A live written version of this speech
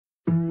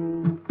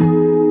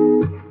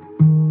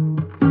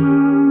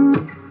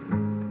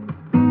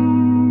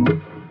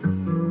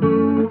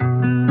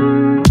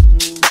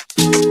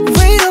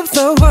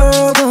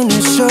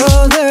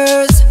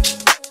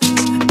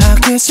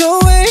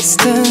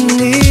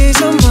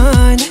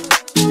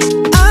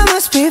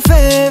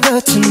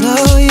good to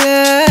know,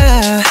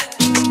 yeah.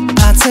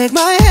 I take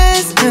my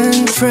hands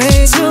and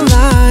pray to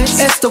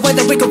lines. It's the way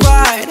that we could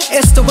ride,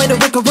 it's the way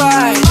that we could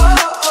ride.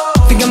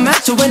 Think I'm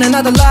meant to win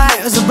another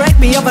life, so break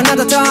me up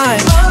another time.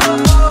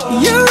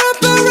 You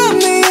wrap around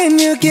me and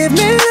you give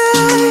me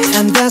life,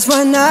 and that's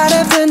why night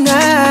after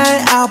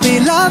night I'll be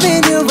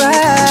loving you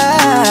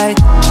right.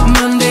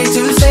 Monday,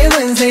 Tuesday,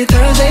 Wednesday,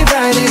 Thursday,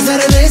 Friday,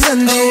 Saturday,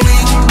 Sunday.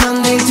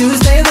 Monday,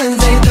 Tuesday,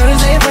 Wednesday,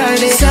 Thursday,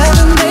 Friday,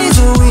 7 days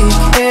a week.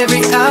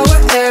 Every hour,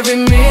 every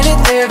minute,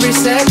 every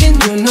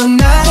second. You know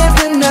night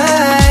after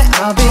night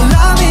I'll be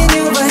loving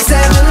you right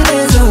 7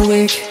 days a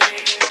week.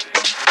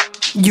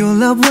 You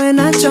love when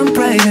I jump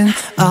right in.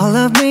 All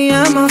of me,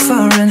 I'm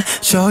offerin.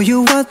 Show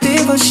you what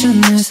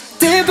devotion is,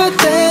 deeper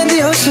than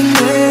the ocean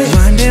is.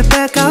 Wind it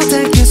back, I'll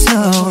take it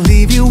slow,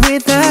 leave you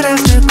with that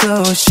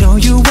afterglow. Show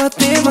you what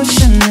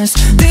devotion is,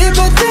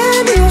 deeper than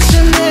the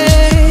ocean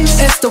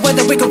is. It's the way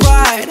that we could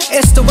ride,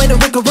 it's the way that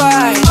we could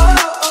ride.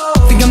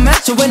 Think I'm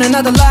meant to win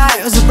another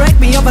life, so break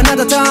me up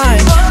another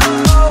time.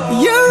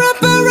 You're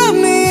up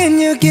around me and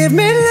you give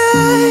me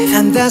life,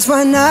 and that's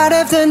why night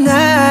after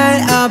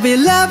night I'll be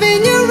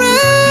loving you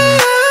right.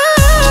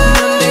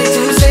 Monday,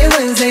 Tuesday,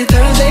 Wednesday,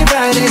 Thursday,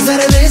 Friday,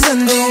 Saturday,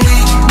 Sunday.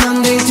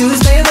 Monday,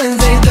 Tuesday,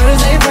 Wednesday,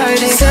 Thursday,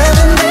 Friday,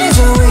 7 days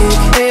a week.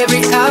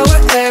 Every hour,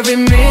 every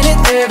minute,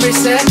 every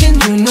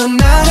second. You know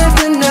night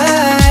after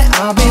night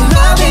I'll be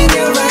loving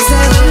you right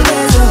 7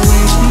 days a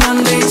week.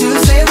 Monday,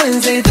 Tuesday,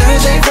 Wednesday,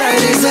 Thursday,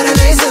 Friday,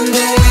 Saturday,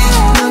 Sunday.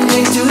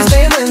 Monday,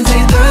 Tuesday,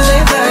 Wednesday,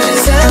 Thursday, Friday,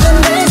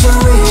 7 days a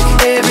week.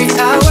 Every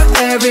hour,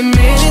 every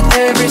minute,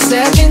 every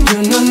second. You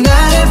know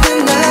night after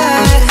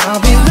night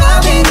I'll be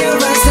loving you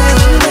right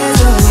 7 days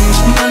a week.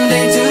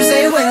 Monday,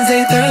 Tuesday,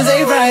 Wednesday,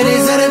 Thursday, Friday,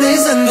 Saturday,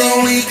 Sunday.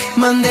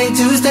 Monday,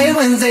 Tuesday,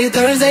 Wednesday,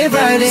 Thursday,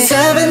 Friday,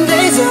 7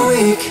 days a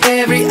week.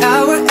 Every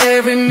hour,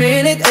 every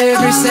minute,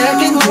 every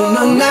second. You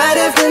know night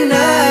after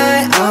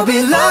night I'll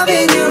be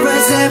loving you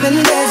right 7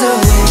 days a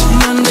week.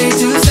 Monday,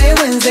 Tuesday,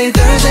 Wednesday,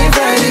 Thursday,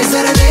 Friday,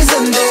 Saturday,